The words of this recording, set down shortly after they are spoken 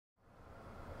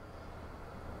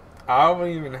I don't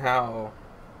even know how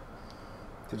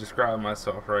to describe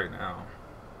myself right now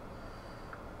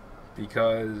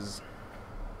because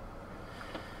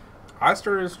I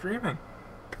started streaming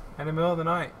in the middle of the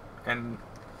night, and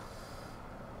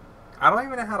I don't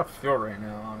even know how to feel right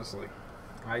now. Honestly,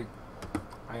 I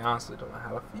I honestly don't know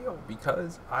how to feel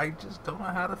because I just don't know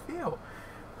how to feel.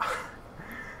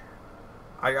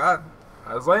 I got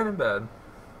I was laying in bed,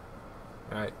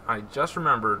 and I just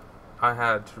remembered I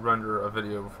had to render a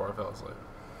video before I fell asleep,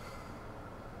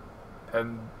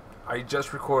 and I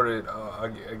just recorded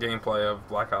a gameplay of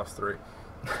Black Ops 3.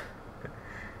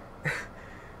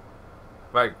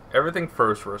 Like, everything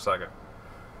froze for a second.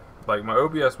 Like, my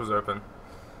OBS was open,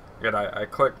 and I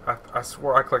clicked. I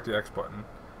swore I clicked the X button.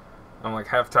 I'm like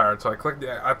half tired, so I clicked the.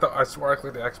 I swore I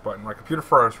clicked the X button. My computer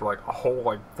froze for like a whole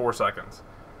like 4 seconds.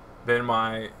 Then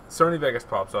my Sony Vegas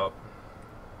pops up,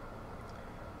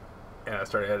 and I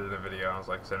started editing the video. I was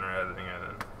like sitting there editing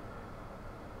it,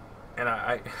 and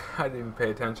I didn't even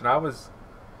pay attention. I was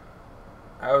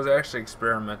actually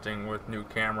experimenting with new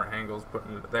camera angles,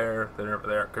 putting it there, then over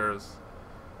there, because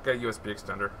got a USB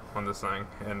extender on this thing,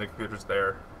 and the computer's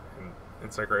there, and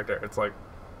it's like right there. It's like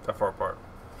that far apart,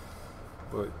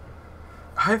 but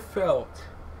I felt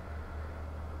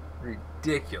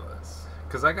ridiculous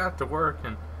because I got to work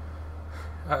and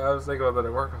I was thinking about that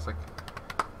at work. I was like,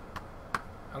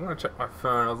 I'm gonna check my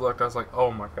phone. I looked. I was like,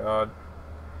 oh my god,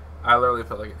 I literally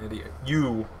felt like an idiot.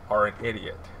 You are an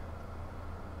idiot.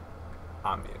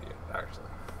 I'm the idiot, actually.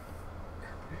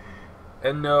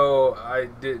 And no, I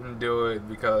didn't do it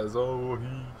because, oh,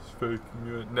 he's faking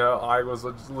it. No, I was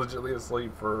legitimately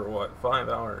asleep for, what, 5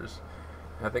 hours.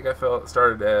 And I think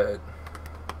started at,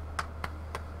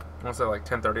 I want to say like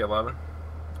 10:30, 11.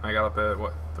 I got up at,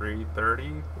 what,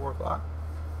 3:30, 4 o'clock?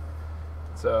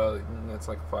 So, that's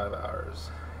like 5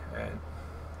 hours. And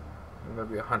I'm going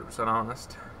to be 100%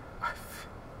 honest. I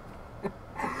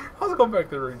was going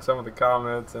back to read some of the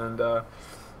comments, and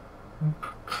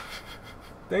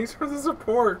thanks for the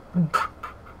support.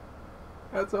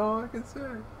 That's all I can say.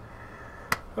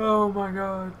 Oh my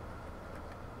god.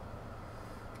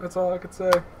 That's all I could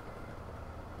say.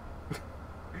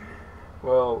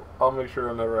 Well, I'll make sure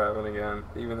I'm never having it again,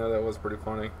 even though that was pretty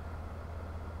funny.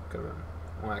 Could have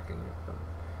been whacking you.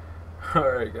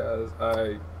 Alright guys,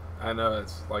 I know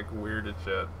it's like weird as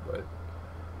shit, but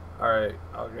alright,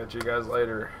 I'll catch you guys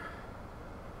later.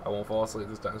 I won't fall asleep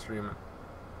this time streaming.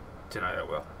 Tonight I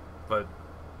will. But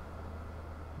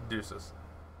deuces.